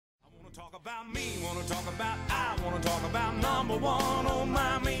Talk about me, wanna talk about I, wanna talk about number one. Oh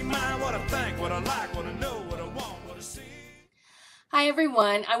my, me, my, what I think, what I like, what I know, what I want, what I see. Hi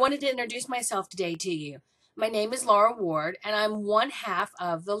everyone, I wanted to introduce myself today to you. My name is Laura Ward and I'm one half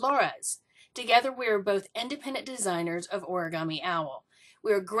of the Lauras. Together we are both independent designers of Origami Owl.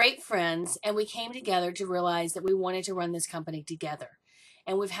 We are great friends and we came together to realize that we wanted to run this company together.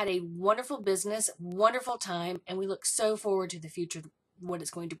 And we've had a wonderful business, wonderful time, and we look so forward to the future, what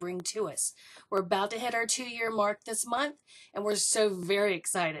it's going to bring to us. We're about to hit our 2-year mark this month and we're so very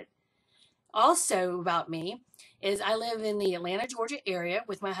excited. Also about me is I live in the Atlanta, Georgia area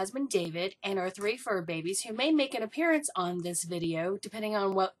with my husband David and our 3 fur babies who may make an appearance on this video depending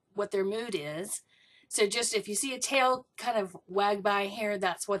on what their mood is. So just if you see a tail kind of wag by here,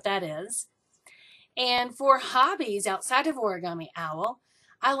 that's what that is. And for hobbies outside of Origami Owl,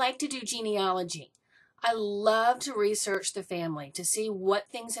 I like to do genealogy. I love to research the family to see what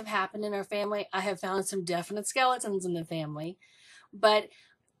things have happened in our family. I have found some definite skeletons in the family, but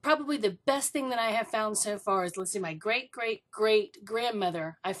probably the best thing that I have found so far is, let's see, my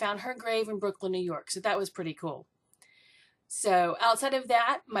great-great-great-grandmother. I found her grave in Brooklyn, New York, so that was pretty cool. So outside of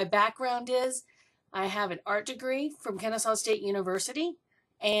that, my background is I have an art degree from Kennesaw State University,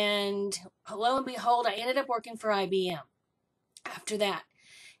 and lo and behold, I ended up working for IBM after that.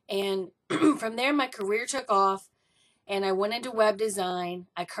 And from there, my career took off, and I went into web design.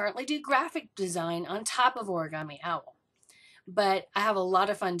 I currently do graphic design on top of Origami Owl, but I have a lot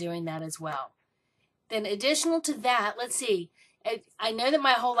of fun doing that as well. Then additional to that, let's see, I know that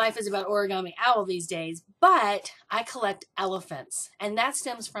my whole life is about Origami Owl these days, but I collect elephants, and that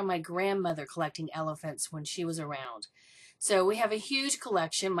stems from my grandmother collecting elephants when she was around. So we have a huge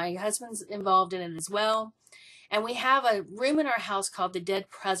collection. My husband's involved in it as well. And we have a room in our house called the Dead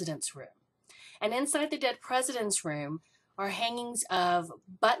President's Room. And inside the Dead President's Room are hangings of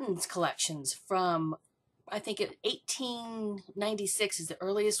buttons collections from, I think, 1896 is the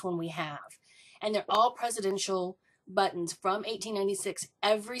earliest one we have. And they're all presidential buttons from 1896.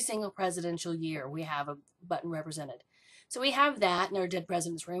 Every single presidential year we have a button represented. So we have that in our Dead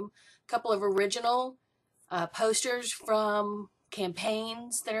President's Room. A couple of original posters from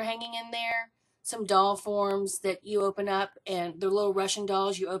campaigns that are hanging in there. Some doll forms that you open up, and they're little Russian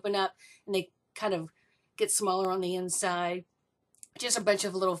dolls you open up and they kind of get smaller on the inside. Just a bunch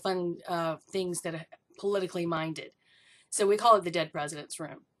of little fun things that are politically minded. So we call it the Dead President's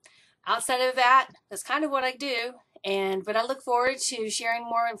Room. Outside of that, that's kind of what I do. But I look forward to sharing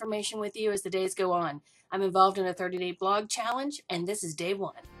more information with you as the days go on. I'm involved in a 30-day blog challenge, and this is day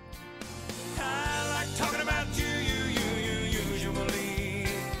 1.